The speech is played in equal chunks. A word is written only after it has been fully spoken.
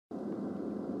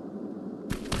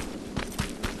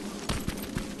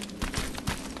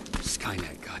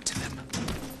Skynet got to them.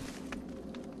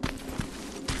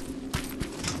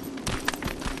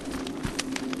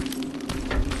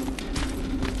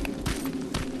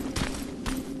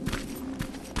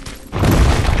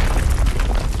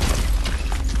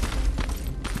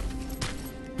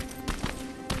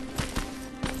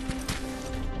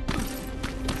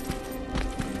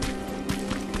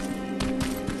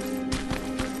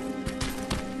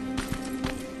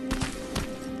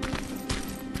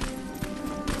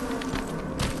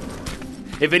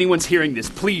 If anyone's hearing this,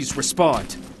 please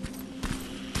respond.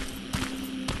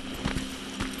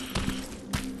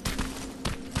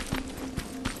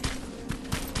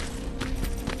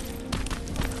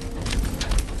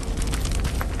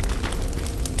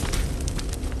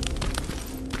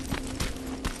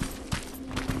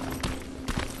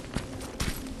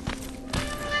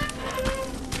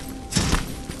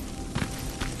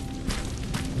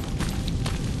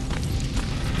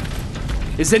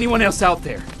 Is anyone else out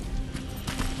there?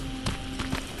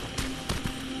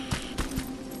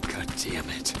 Damn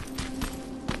it.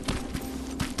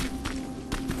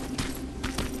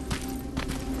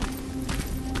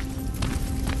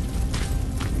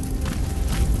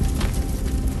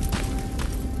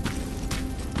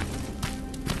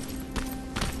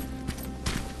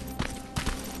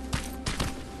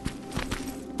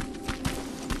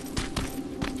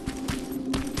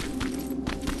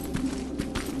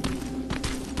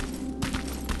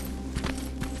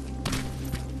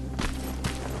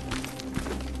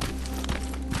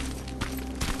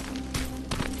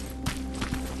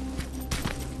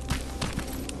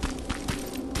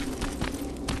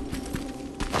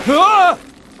 Ah!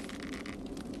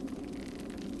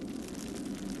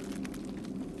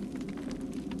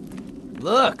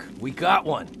 Look, we got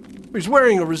one. He's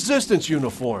wearing a Resistance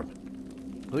uniform.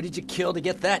 Who did you kill to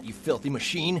get that, you filthy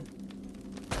machine?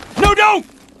 No, don't!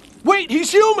 Wait,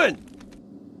 he's human!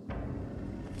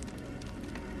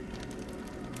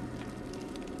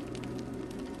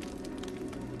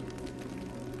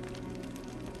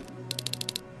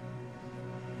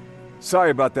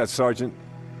 Sorry about that, Sergeant.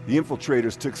 The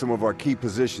infiltrators took some of our key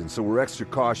positions, so we're extra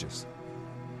cautious.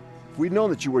 If we'd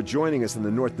known that you were joining us in the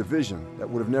North Division, that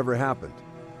would have never happened.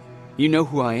 You know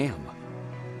who I am.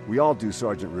 We all do,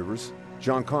 Sergeant Rivers.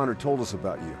 John Connor told us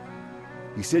about you.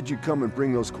 He said you'd come and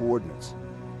bring those coordinates.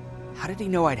 How did he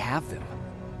know I'd have them?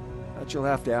 That you'll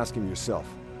have to ask him yourself.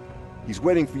 He's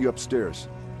waiting for you upstairs.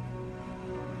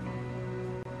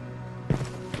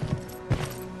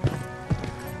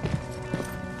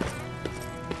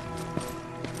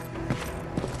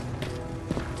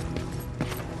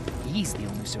 He's the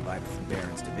only survivor from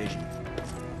Baron's division.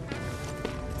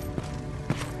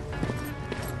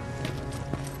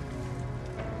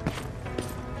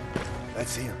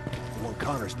 That's him, the one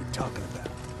Connor's been talking about.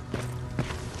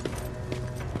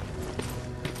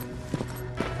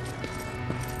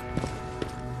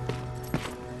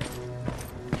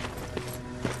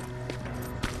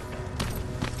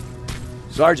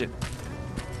 Sergeant.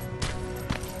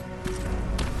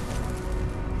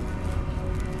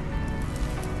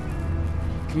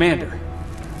 Commander.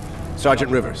 Sergeant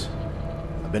Rivers,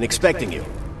 I've been expecting you.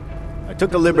 I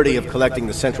took the liberty of collecting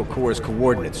the Central Core's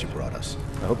coordinates you brought us.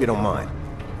 I hope you don't mind.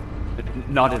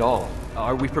 Not at all.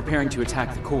 Are we preparing to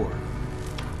attack the core?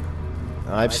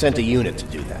 I've sent a unit to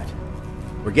do that.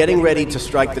 We're getting ready to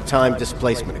strike the time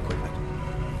displacement equipment.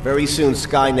 Very soon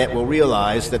Skynet will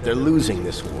realize that they're losing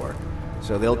this war,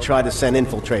 so they'll try to send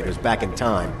infiltrators back in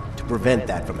time to prevent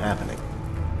that from happening.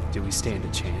 Do we stand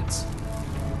a chance?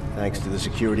 Thanks to the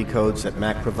security codes that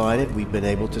Mac provided, we've been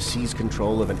able to seize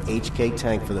control of an HK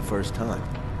tank for the first time.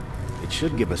 It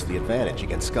should give us the advantage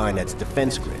against Skynet's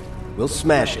defense grid. We'll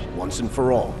smash it once and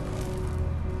for all.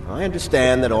 I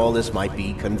understand that all this might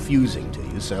be confusing to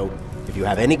you, so if you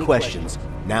have any questions,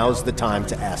 now's the time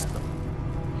to ask them.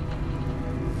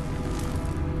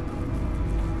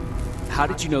 How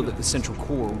did you know that the Central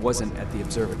Core wasn't at the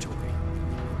observatory?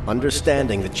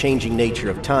 Understanding the changing nature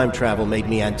of time travel made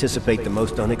me anticipate the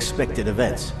most unexpected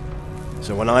events.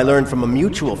 So when I learned from a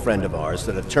mutual friend of ours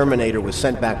that a Terminator was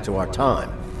sent back to our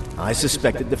time, I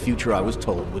suspected the future I was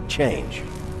told would change.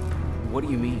 What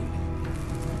do you mean?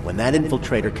 When that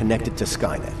infiltrator connected to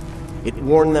Skynet, it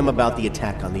warned them about the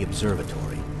attack on the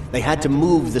observatory. They had to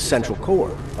move the Central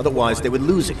Core, otherwise they would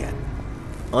lose again.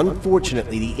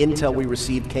 Unfortunately, the intel we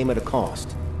received came at a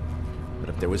cost. But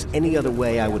if there was any other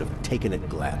way, I would have taken it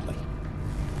gladly.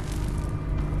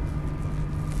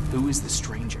 Who is the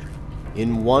stranger?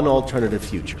 In one alternative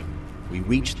future, we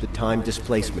reached the time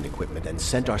displacement equipment and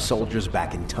sent our soldiers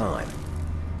back in time.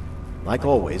 Like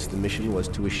always, the mission was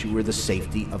to assure the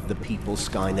safety of the people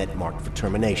Skynet marked for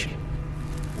termination,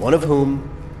 one of whom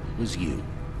was you.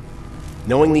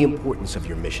 Knowing the importance of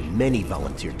your mission, many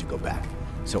volunteered to go back.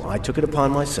 So I took it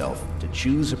upon myself to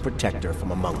choose a protector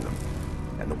from among them.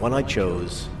 And the one I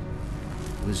chose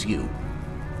was you.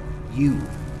 You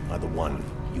are the one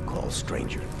you call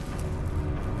stranger.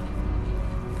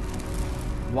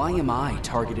 Why am I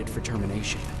targeted for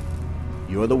termination?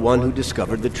 You're the one who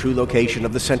discovered the true location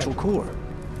of the Central Core.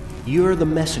 You're the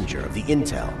messenger of the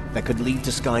intel that could lead to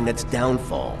Skynet's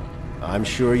downfall. I'm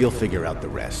sure you'll figure out the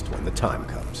rest when the time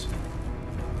comes.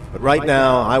 But right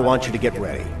now, I want you to get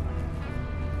ready.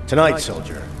 Tonight,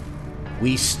 soldier,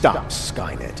 we stop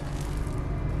Skynet.